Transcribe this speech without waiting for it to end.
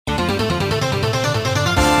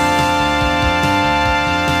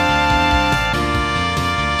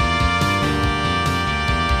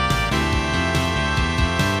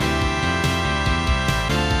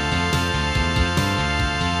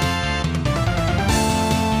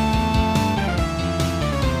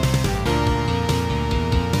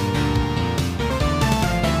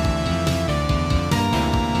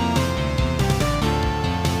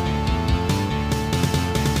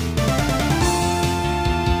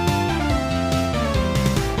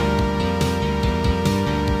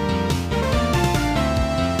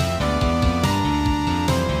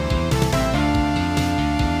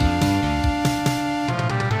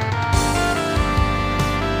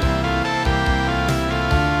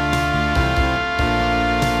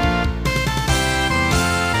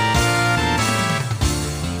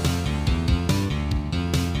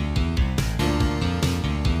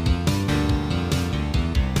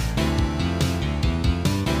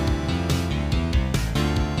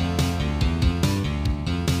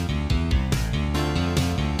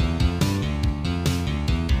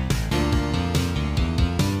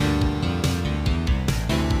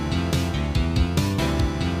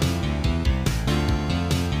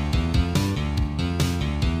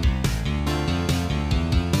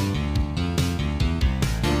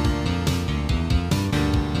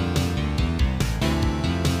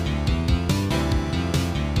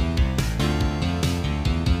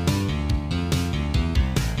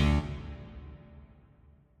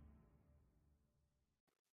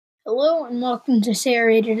Hello and welcome to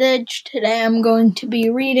Serrated Edge. Today I'm going to be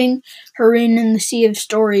reading Haroun and the Sea of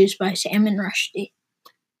Stories by Salman Rushdie.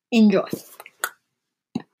 Enjoy.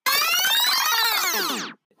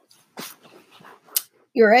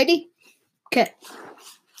 You ready? Okay.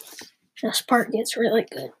 This part gets really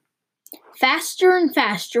good. Faster and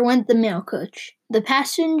faster went the mail coach. The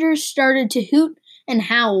passengers started to hoot and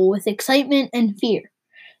howl with excitement and fear.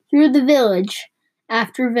 Through village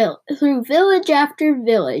after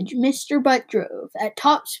village, Mr. Butt drove at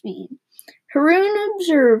top speed. Haroun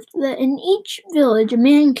observed that in each village a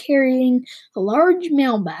man carrying a large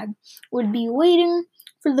mailbag would be waiting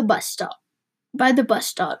for the bus stop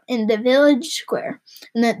in the village square,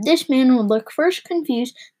 and that this man would look first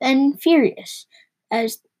confused, then furious,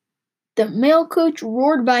 as the mail coach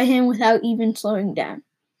roared by him without even slowing down.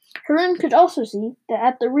 Haroun could also see that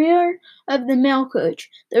at the rear of the mail coach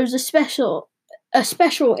there was a special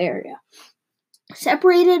area,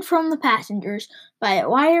 separated from the passengers by a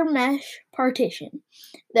wire mesh partition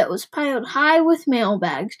that was piled high with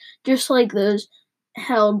mailbags, just like those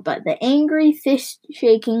held by the angry,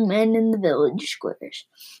 fist-shaking men in the village squares.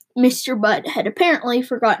 Mr. Butt had apparently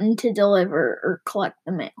forgotten to deliver or collect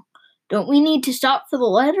the mail. "Don't we need to stop for the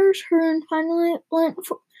letters?" Haroun finally leant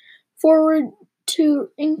forward to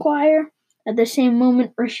inquire. At the same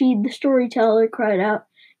moment, Rashid the storyteller cried out,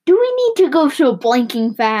 "Do we need to go so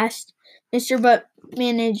blanking fast?" Mr. Butt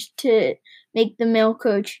managed to make the mail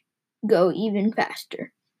coach go even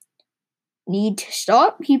faster. "Need to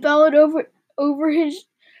stop?" he bellowed over his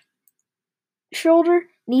shoulder.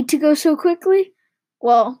 "Need to go so quickly?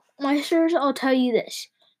 Well, my sirs, I'll tell you this.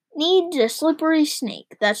 Needs a slippery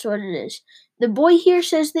snake, that's what it is. The boy here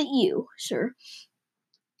says that you, sir,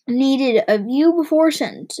 needed a view before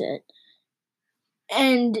sunset.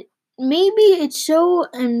 And maybe it's so,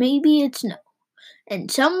 and maybe it's no.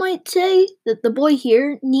 And some might say that the boy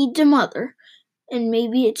here needs a mother, and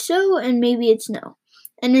maybe it's so, and maybe it's no.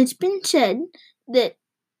 And it's been said that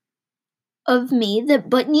of me that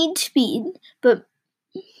but needs speed, but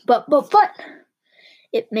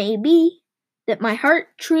it may be that my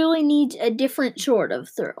heart truly needs a different sort of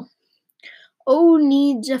thrill. Oh,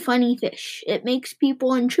 needs a funny fish. It makes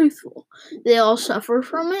people untruthful. They all suffer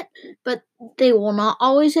from it, but they will not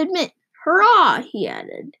always admit. Hurrah!" he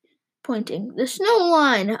added, pointing. "The snow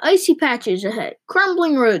line, icy patches ahead,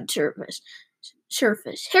 crumbling road surface,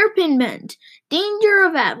 hairpin bends, danger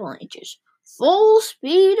of avalanches, full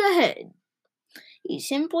speed ahead." He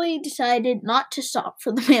simply decided not to stop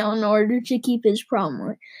for the mail in order to keep his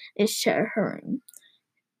promise to Haroun.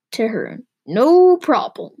 "No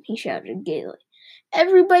problem," he shouted gaily.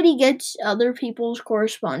 "Everybody gets other people's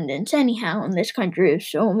correspondence anyhow in this country of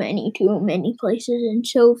so many, too many places and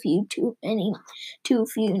so few, too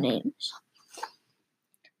few names."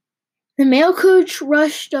 The mail coach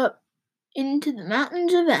rushed up into the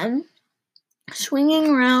mountains of M, swinging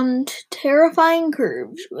around terrifying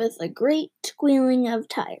curves with a great squealing of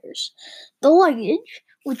tires. The luggage,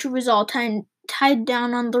 which was all tied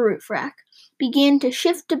down on the roof rack, began to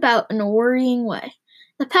shift about in a worrying way.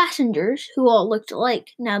 The passengers, who all looked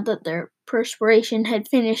alike now that their perspiration had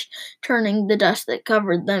finished turning the dust that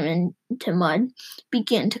covered them into mud,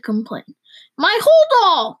 began to complain. "My hold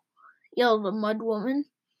all!" yelled a mud woman.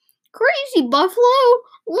 "Crazy buffalo!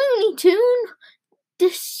 Looney Tune!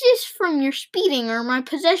 Desist from your speeding, or my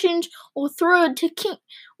possessions will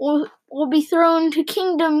be thrown to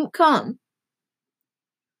kingdom come."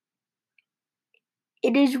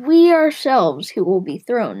 "It is we ourselves who will be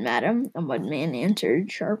thrown, madam," the mudman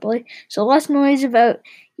answered sharply. "So less noise about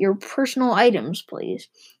your personal items, please."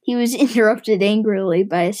 He was interrupted angrily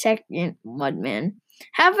by a second mudman.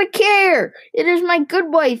 "Have a care! It is my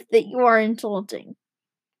good wife that you are insulting."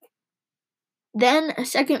 Then a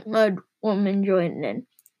second mud woman joined in.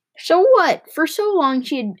 "So what? For so long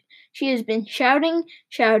she has been shouting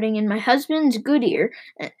in my husband's good ear,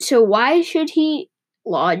 so why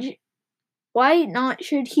not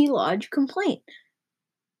should he lodge complaint?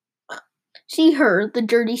 See her, the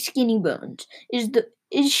dirty skinny bones. Is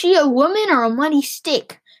she a woman or a muddy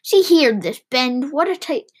stick? See here, this bend, what a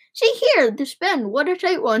tight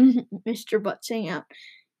one," Mr. Butt sang out.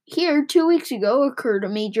 "Here, 2 weeks ago, occurred a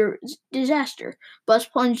major disaster. Bus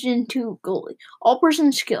plunged into gully. All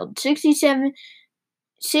persons killed. 70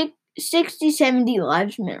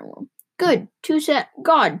 lives minimum. Good. Too sad.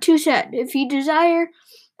 God, too sad. If you desire,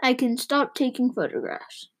 I can stop taking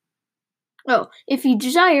photographs. If you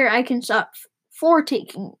desire, I can stop for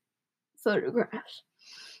taking photographs."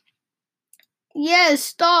 "Yes,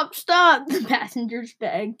 stop, the passengers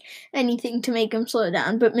begged. Anything to make him slow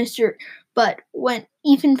down, but Mr. Butt went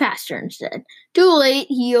even faster instead. "Too late,"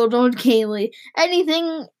 he yodeled gaily.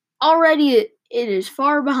 "Anything Already it is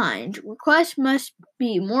far behind. Requests must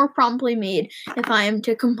be more promptly made if I am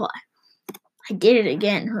to comply. I did it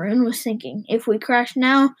again, Haroon was thinking. If we crash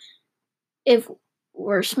now, if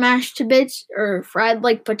we're smashed to bits or fried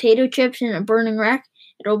like potato chips in a burning wreck,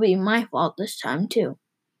 it'll be my fault this time too.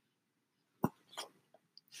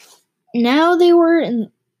 Now they were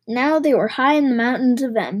high in the mountains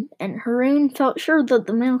of M, and Haroon felt sure that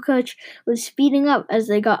the mail coach was speeding up as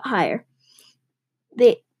they got higher.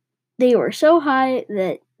 They were so high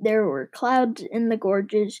that there were clouds in the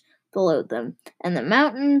gorges below them, and the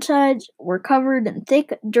mountainsides were covered in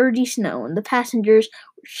thick, dirty snow, and the passengers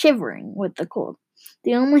were shivering with the cold.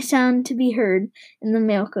 The only sound to be heard in the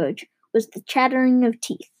mail coach was the chattering of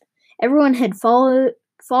teeth. Everyone had fallen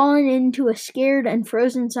into a scared and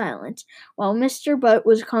frozen silence, while Mr. Butt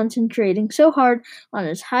was concentrating so hard on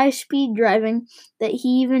his high-speed driving that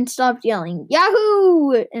he even stopped yelling,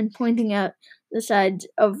 "Yahoo!" and pointing out the sites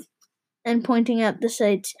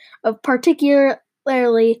of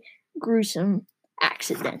particularly gruesome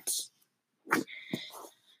accidents.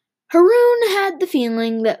 Haroon had the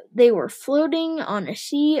feeling that they were floating on a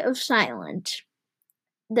sea of silence,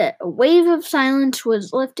 that a wave of silence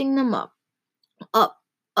was lifting them up,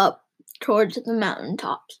 towards the mountain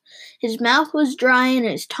tops. His mouth was dry and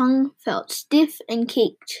his tongue felt stiff and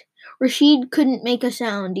caked. Rashid couldn't make a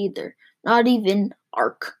sound either, not even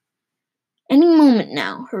ark. Any moment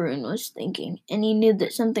now, Haroon was thinking, and he knew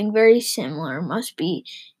that something very similar must be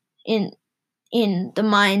in the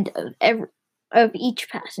mind of each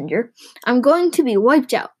passenger. I'm going to be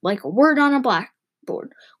wiped out like a word on a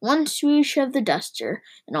blackboard. One swoosh of the duster,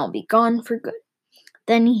 and I'll be gone for good.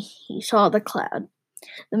 Then he saw the cloud.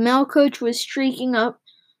 The mail coach was streaking up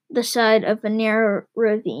the side of a narrow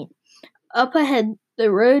ravine. Up ahead,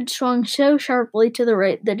 the road swung so sharply to the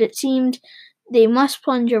right that it seemed they must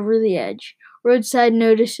plunge over the edge. Roadside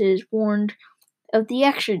notices warned of the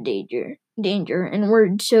extra danger, in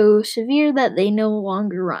words so severe that they no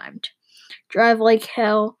longer rhymed. Drive like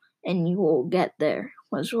hell, and you will get there,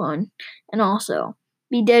 was one, and also,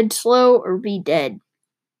 be dead slow or be dead.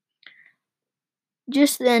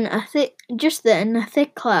 Just then, a thick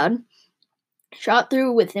cloud shot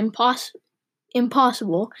through with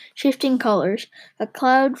impossible, shifting colors. A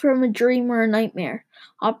cloud from a dream or a nightmare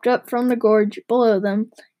hopped up from the gorge below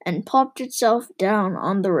them and plopped itself down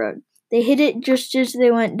on the road. They hit it just as they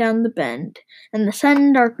went down the bend, and in the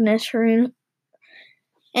sudden darkness, Haroon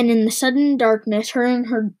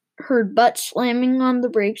heard Butt slamming on the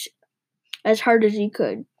brakes as hard as he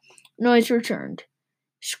could. Noise returned.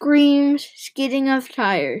 Screams, skidding of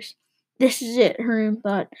tires. This is it, Haroon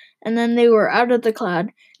thought, and then they were out of the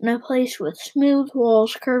cloud, in a place with smooth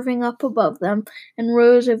walls curving up above them, and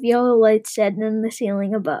rows of yellow lights set in the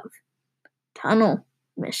ceiling above. Tunnel,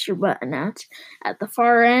 Mr. Butt announced. At the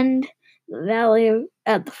far end, Valley of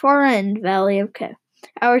K.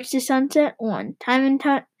 Hours to sunset, 1. Time in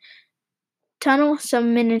tunnel,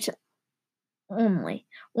 some minutes only.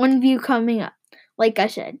 One view coming up. Like I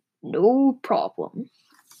said, no problem.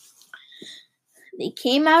 They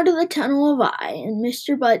came out of the tunnel of I, and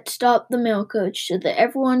Mr. Butt stopped the mail coach so that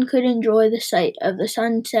everyone could enjoy the sight of the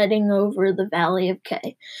sun setting over the Valley of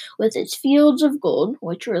K, with its fields of gold,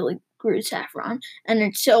 which really grew saffron, and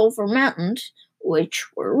its silver mountains, which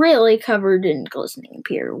were really covered in glistening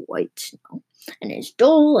pure white snow, and its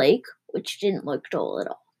dull lake, which didn't look dull at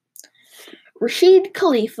all. Rashid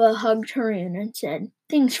Khalifa hugged Haroon and said,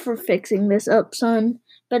 "Thanks for fixing this up, son,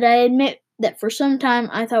 but I admit that for some time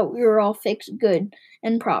I thought we were all fixed good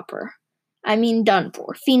and proper. I mean done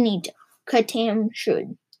for. Finito. Katam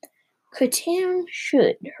should." Katam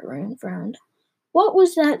should, Haroon frowned. What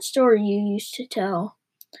was that story you used to tell?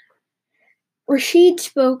 Rashid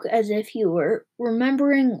spoke as if he were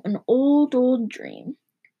remembering an old dream.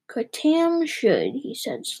 Katam should, he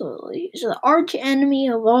said slowly, is the arch enemy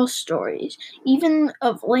of all stories, even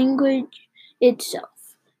of language itself.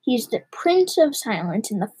 He is the prince of silence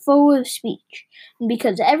and the foe of speech. And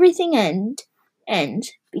because everything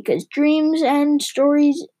ends, because dreams end,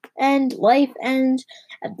 stories end, life ends,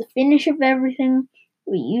 at the finish of everything,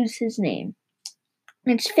 we use his name.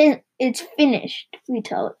 It's finished, we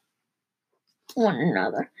tell one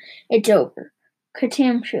another. It's over.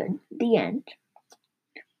 Katam should. The end.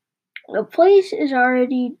 This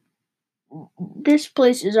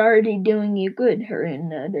place is already doing you good, Haroon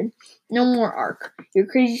nodded. No more ark. Your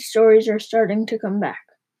crazy stories are starting to come back.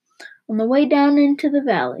 On the way down into the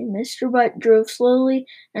valley, Mr. Butt drove slowly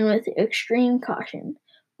and with extreme caution.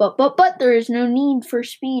 But there is no need for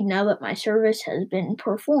speed now that my service has been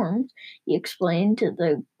performed, he explained to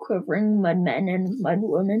the quivering mudmen and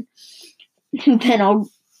mudwomen. Then I'll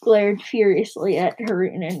glared furiously at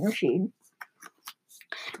Haroon and Rashid.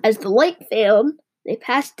 As the light failed, they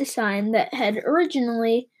passed a sign that had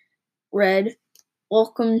originally read,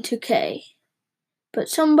 "Welcome to K." But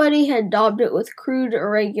somebody had daubed it with crude,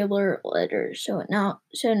 irregular letters, so now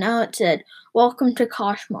it said, "Welcome to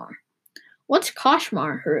Kashmar." "What's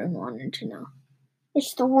Kashmar?" Haroon wanted to know.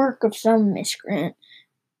 "It's the work of some miscreant."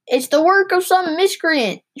 "It's the work of some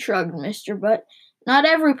miscreant," shrugged Mr. Butt. "Not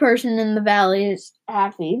every person in the valley is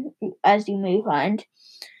happy, as you may find.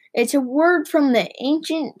 It's a word from the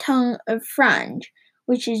ancient tongue of Franj,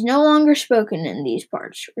 which is no longer spoken in these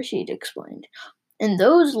parts," Rashid explained. "In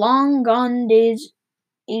those long-gone days,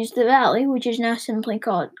 the valley, which is now simply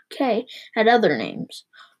called K, had other names.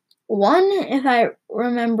 One, if I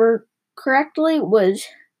remember correctly, was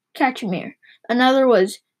Kachmir. Another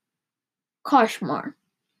was Kashmar.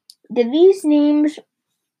 Do these names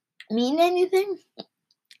mean anything?"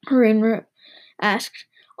 Haroon asked.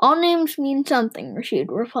 "All names mean something," Rashid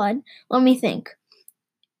replied. "Let me think.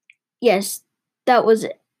 Yes, that was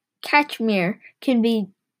it. Kachmir can be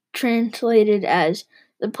translated as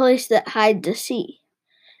the place that hides the sea.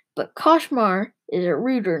 But Kashmar is a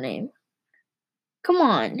ruder name." "Come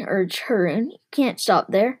on," urged Haroon. "You can't stop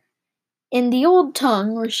there." In the old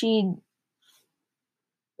tongue,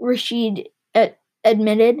 Rashid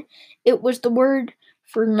admitted, it was the word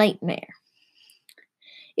for nightmare.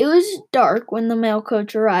 It was dark when the mail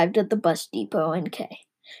coach arrived at the bus depot in K.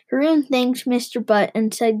 Haroon thanked Mr. Butt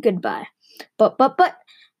and said goodbye. But,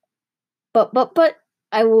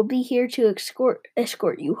 I will be here to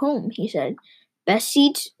escort you home," he said. "Best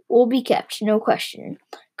seats will be kept, no question.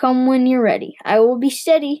 Come when you're ready. I will be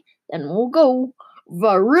steady, then we'll go.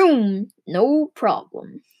 Varoom, no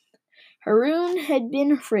problem." Haroon had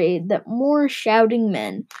been afraid that more shouting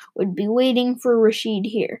men would be waiting for Rashid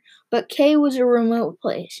here, but K was a remote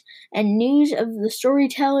place, and news of the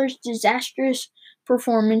storyteller's disastrous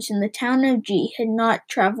performance in the town of G had not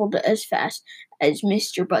traveled as fast as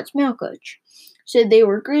Mr. Butt's mail coach. So they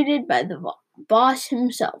were greeted by the boss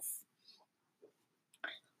himself.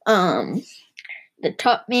 The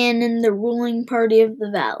top man in the ruling party of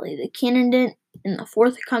the valley, the candidate in the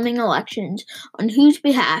forthcoming elections on whose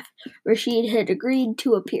behalf Rashid had agreed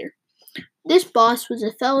to appear. This boss was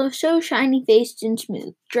a fellow so shiny-faced and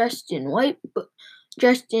smooth, dressed in white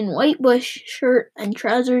bush shirt and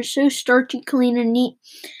trousers so starchy, clean, and neat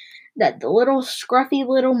that the scruffy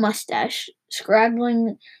little mustache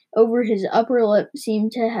scraggling over his upper lip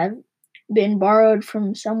seemed to have been borrowed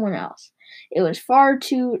from someone else. It was far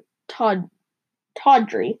too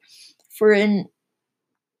tawdry for an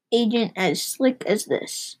agent as slick as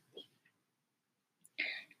this.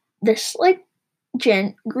 The slick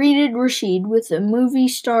gent greeted Rashid with a movie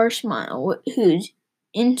star smile whose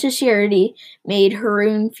insincerity made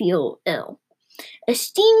Haroon feel ill.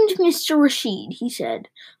 "Esteemed Mr. Rashid," he said,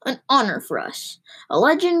 "an honor for us. A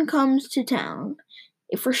legend comes to town."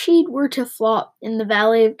 If Rashid were to flop in the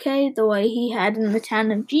Valley of K the way he had in the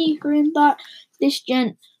town of G, Haroon thought, this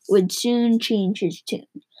gent would soon change his tune.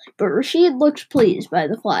 But Rashid looked pleased by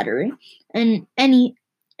the flattery, and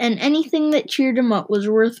anything that cheered him up was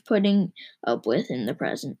worth putting up with in the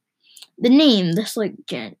present. "The name," the slick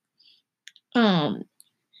gent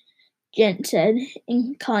said,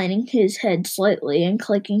 inclining his head slightly and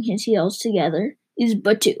clicking his heels together, "is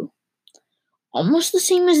Batu." "Almost the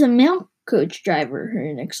same as the mail coach driver,"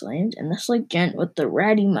 Haroon exclaimed, and the slick gent with the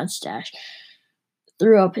ratty mustache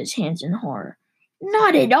threw up his hands in horror.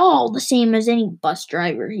 "Not at all the same as any bus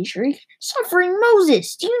driver," he shrieked. "Suffering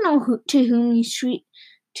Moses, do you know to whom you speak?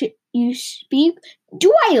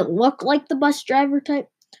 Do I look like the bus driver type?"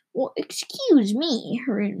 "Well, excuse me,"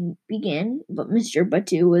 Haroon began, but Mr.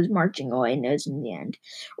 Batu was marching away, nose in the end.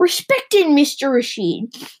 "Respected Mr.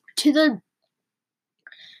 Rashid, to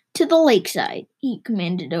the lakeside," he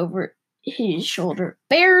commanded over his shoulder.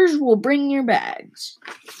 "Bears will bring your bags."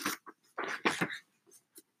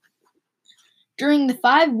 During the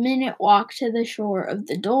 5-minute walk to the shore of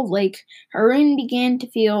the dull lake, Haroon began to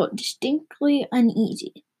feel distinctly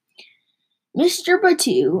uneasy. Mr.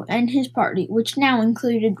 Batu and his party, which now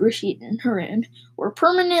included Rashid and Haroon, were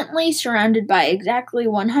permanently surrounded by exactly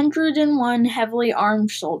 101 heavily armed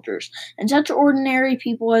soldiers, and such ordinary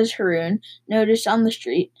people as Haroon noticed on the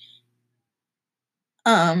street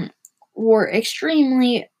wore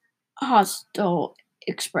extremely hostile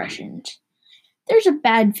expressions. "There's a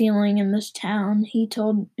bad feeling in this town," he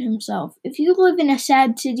told himself. "If you live in a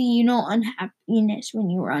sad city, you know unhappiness when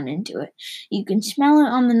you run into it. You can smell it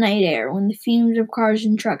on the night air when the fumes of cars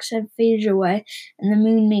and trucks have faded away and the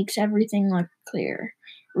moon makes everything look clear."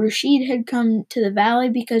 Rashid had come to the valley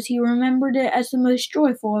because he remembered it as the most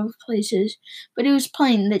joyful of places, but it was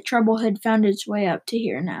plain that trouble had found its way up to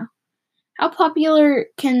here now. How popular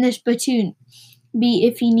can this Batu be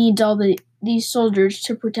if he needs all these soldiers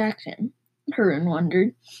to protect him? Harun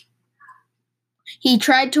wondered. He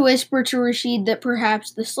tried to whisper to Rashid that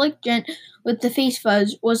perhaps the slick gent with the face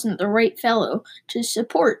fuzz wasn't the right fellow to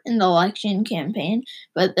support in the election campaign,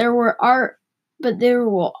 but there were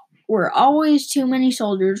always too many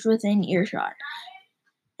soldiers within earshot.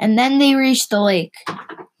 And then they reached the lake.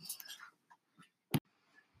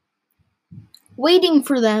 Waiting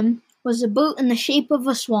for them was a boat in the shape of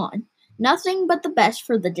a swan. Nothing but the best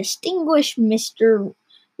for the distinguished Mr.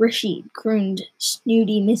 Rashid, crooned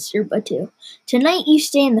snooty Mr. Batu. Tonight you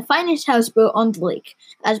stay in the finest houseboat on the lake,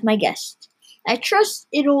 as my guest. I trust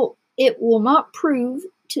it will not prove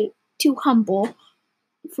too humble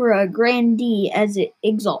for a grandee as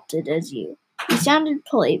exalted as you. He sounded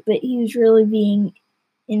polite, but he was really being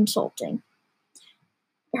insulting.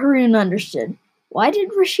 Harun understood. Why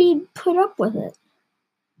did Rashid put up with it?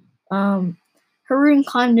 Harun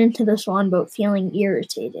climbed into the swan boat, feeling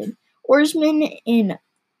irritated. Oarsmen in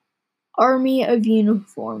army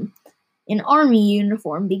uniform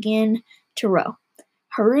began to row.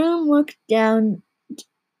 Harun looked down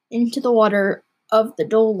into the water of the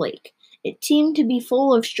dull lake. It seemed to be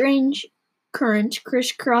full of strange currents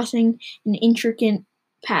crisscrossing in intricate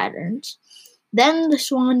patterns. Then the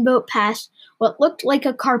swan boat passed what looked like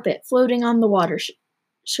a carpet floating on the water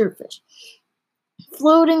surface.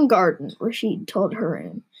 Floating garden, Rashid told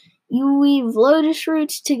Harun. You weave lotus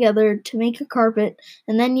roots together to make a carpet,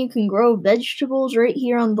 and then you can grow vegetables right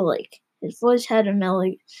here on the lake. His voice had a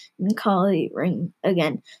melancholy ring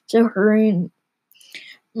again, so Harun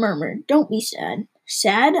murmured, Don't be sad.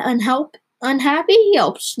 Sad? Unhappy?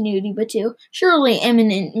 Yelped Snooty Batu. Surely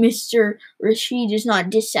eminent Mr. Rashid is not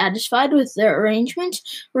dissatisfied with the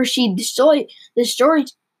arrangements. Rashid, the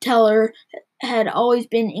storyteller, had always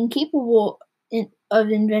been incapable of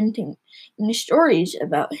inventing stories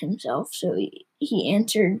about himself, so he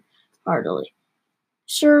answered heartily.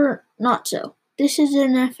 Sir, not so. This is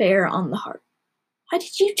an affair on the heart. Why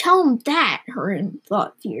did you tell him that? Harun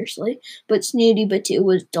thought fiercely, but Snooty Batu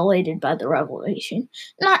was delighted by the revelation.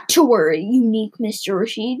 Not to worry, unique Mr.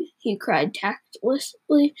 Rashid, he cried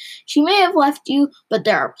tactlessly. She may have left you, but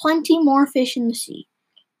there are plenty more fish in the sea.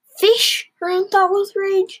 Fish? Harun thought with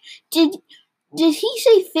rage. Did he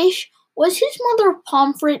say fish? Was his mother a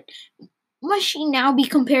pomfret? Must she now be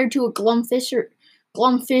compared to a glumfish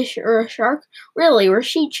or a shark? Really,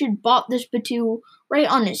 Rashid should bop this Batu right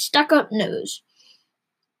on his stuck-up nose.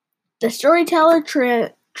 The storyteller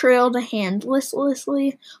trailed a hand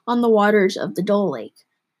listlessly on the waters of the dull lake.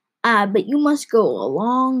 But you must go a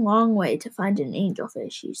long, long way to find an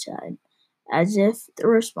angelfish, he said, as if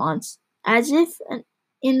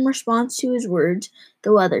in response to his words,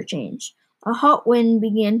 the weather changed. A hot wind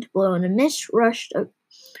began to blow, and a mist rushed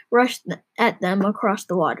at them across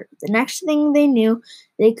the water. The next thing they knew,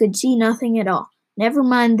 they could see nothing at all. Never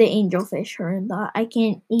mind the angelfish, Harun thought. I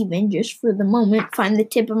can't even, just for the moment, find the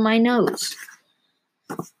tip of my nose.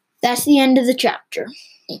 That's the end of the chapter.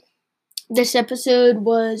 This episode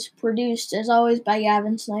was produced, as always, by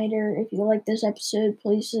Gavin Snyder. If you like this episode,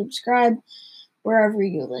 please subscribe wherever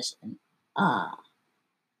you listen.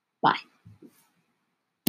 Bye.